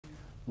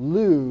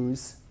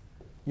lose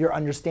your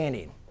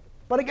understanding.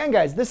 But again,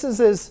 guys, this is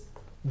as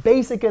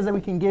basic as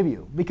we can give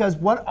you, because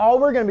all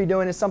we're going to be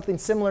doing is something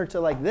similar to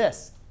like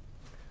this.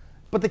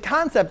 But the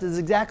concept is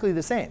exactly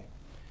the same.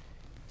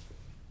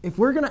 If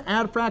we're going to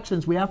add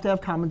fractions, we have to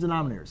have common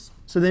denominators.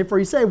 So therefore,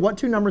 you say what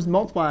two numbers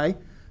multiply,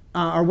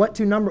 or what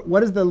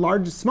is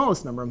the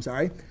smallest number, I'm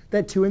sorry,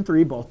 that 2 and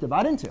 3 both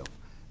divide into.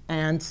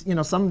 And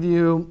some of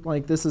you,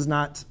 like, this is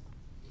not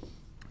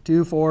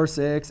 2, 4,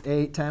 6,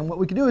 8, 10. What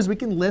we can do is we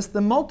can list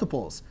the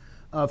multiples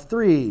of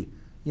 3,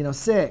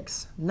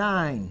 6,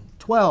 9,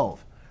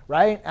 12.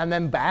 Right? And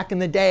then back in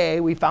the day,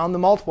 we found the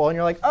multiple. And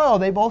you're like, oh,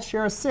 they both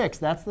share a 6.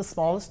 That's the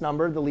smallest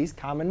number, the least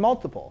common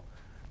multiple.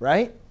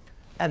 Right?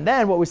 And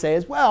then what we say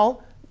is,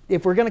 well,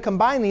 if we're going to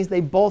combine these, they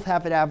both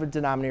have to have a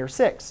denominator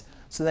 6.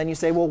 So then you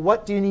say, well,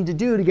 what do you need to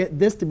do to get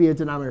this to be a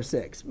denominator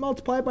 6?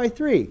 Multiply it by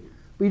 3.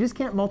 But you just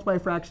can't multiply a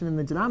fraction in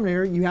the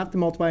denominator. You have to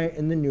multiply it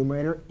in the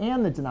numerator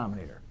and the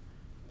denominator.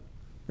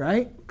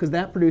 Right? Because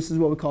that produces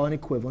what we call an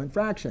equivalent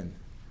fraction.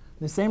 In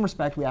the same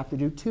respect, we have to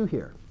do 2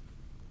 here.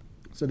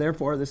 So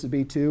therefore, this would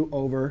be 3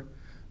 over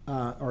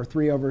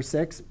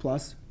 6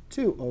 plus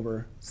 2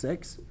 over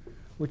 6,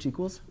 which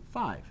equals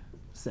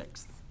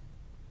 5/6.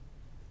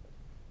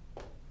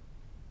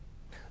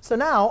 So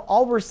now,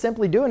 all we're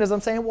simply doing is I'm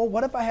saying, well,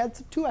 what if I had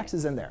some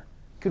 2x's in there?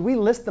 Could we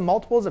list the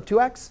multiples of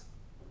 2x?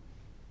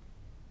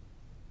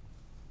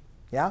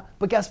 Yeah?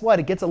 But guess what?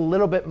 It gets a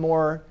little bit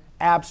more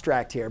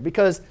abstract here,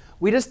 because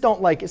we just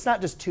don't it's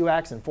not just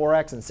 2x and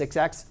 4x and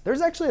 6x.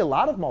 There's actually a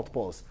lot of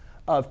multiples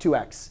of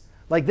 2x.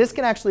 Like this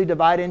can actually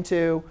divide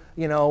into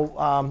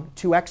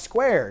 2x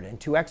squared and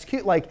 2x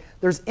cubed. Like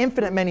there's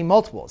infinite many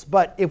multiples.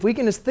 But if we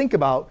can just think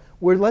about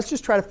let's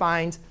just try to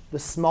find the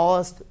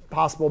smallest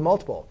possible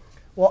multiple.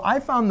 Well,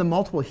 I found the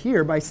multiple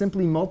here by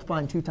simply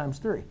multiplying 2 times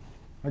 3.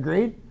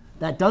 Agreed?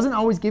 That doesn't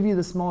always give you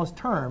the smallest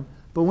term.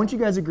 But wouldn't you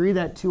guys agree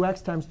that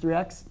 2x times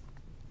 3x,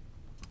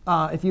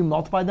 if you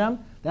multiply them,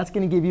 that's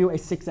going to give you a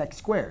 6x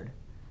squared.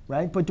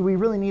 Right? But do we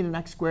really need an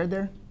x squared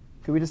there?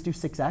 Could we just do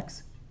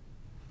 6x?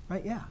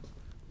 Right? Yeah.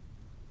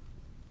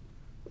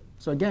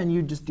 So again,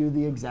 you just do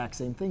the exact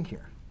same thing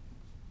here.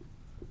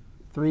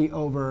 3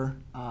 over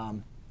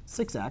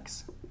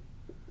 6x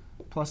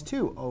plus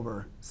 2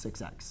 over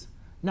 6x.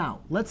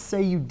 Now, let's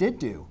say you did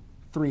do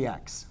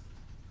 3x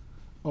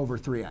over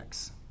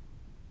 3x.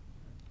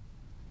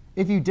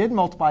 If you did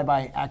multiply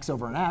by x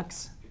over an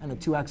x and a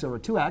 2x over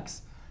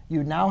 2x,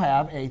 you now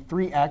have a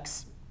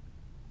 3x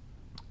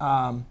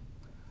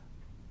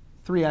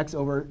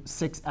over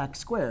 6x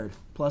squared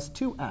plus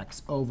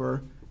 2x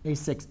over a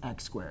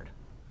 6x squared,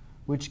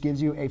 which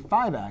gives you a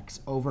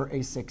 5x over a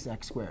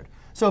 6x squared.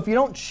 So if you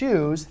don't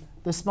choose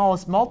the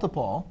smallest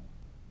multiple,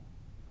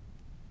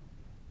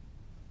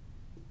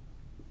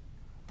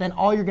 then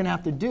all you're going to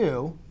have to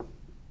do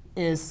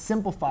is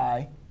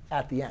simplify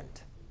at the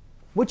end,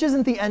 which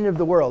isn't the end of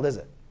the world, is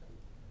it?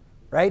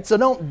 Right? So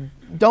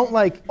don't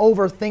like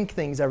overthink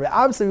things.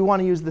 Obviously, we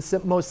want to use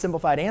the most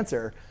simplified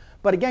answer.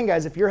 But again,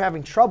 guys, if you're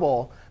having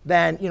trouble,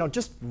 then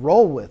just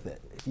roll with it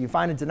if you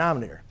find a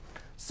denominator.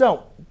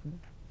 So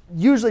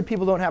usually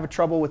people don't have a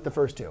trouble with the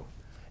first two.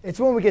 It's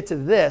when we get to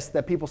this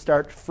that people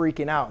start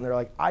freaking out. And they're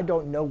like, I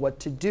don't know what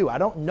to do. I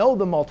don't know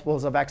the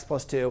multiples of x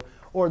plus 2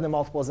 or the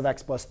multiples of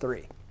x plus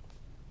 3.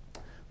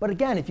 But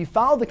again, if you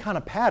follow the kind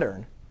of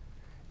pattern,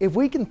 if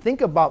we can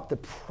think about the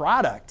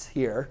product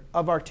here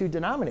of our two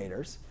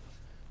denominators,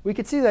 we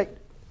could see that,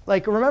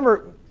 like,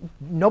 remember,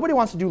 nobody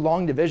wants to do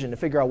long division to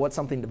figure out what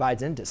something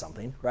divides into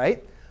something,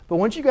 right? But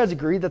once you guys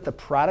agree that the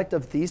product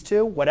of these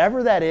two,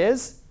 whatever that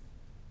is,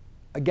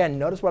 again,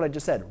 notice what I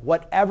just said,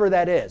 whatever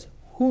that is.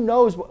 Who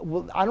knows?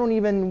 I don't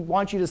even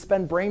want you to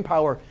spend brain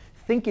power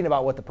thinking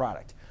about what the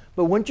product.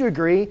 But wouldn't you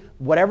agree,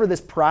 whatever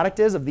this product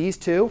is of these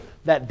two,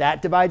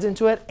 that divides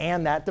into it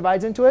and that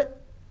divides into it?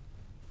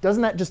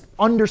 Doesn't that just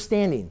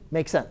understanding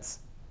make sense?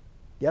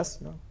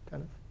 Yes? No?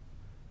 Kind of?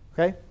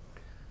 OK?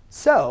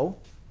 So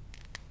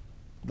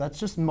let's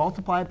just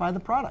multiply it by the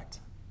product.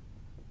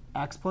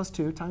 X plus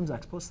 2 times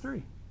x plus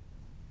 3.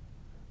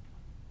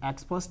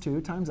 X plus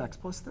 2 times x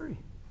plus 3.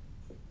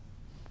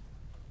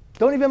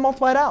 Don't even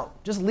multiply it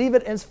out. Just leave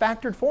it as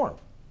factored form.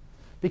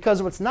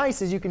 Because what's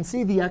nice is you can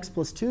see the x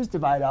plus 2's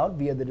divide out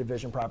via the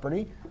division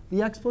property.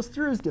 The x plus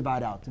 3's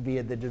divide out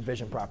via the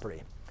division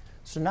property.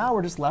 So now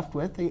we're just left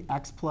with a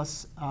x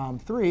plus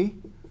 3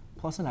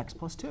 plus an x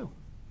plus 2,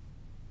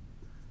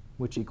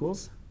 which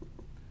equals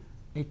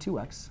a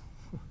 2x,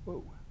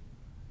 whoa,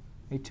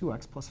 a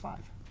 2x plus 5.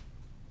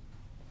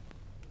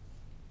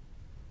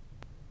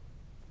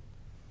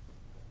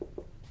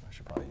 I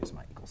should probably use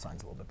my equal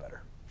signs a little bit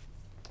better.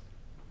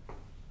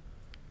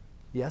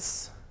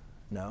 Yes?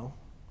 No?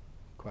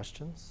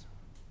 Questions?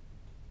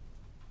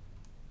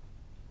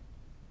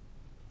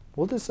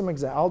 We'll do some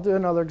I'll do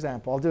another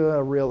example. I'll do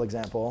a real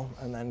example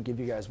and then give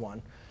you guys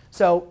one.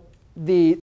 So the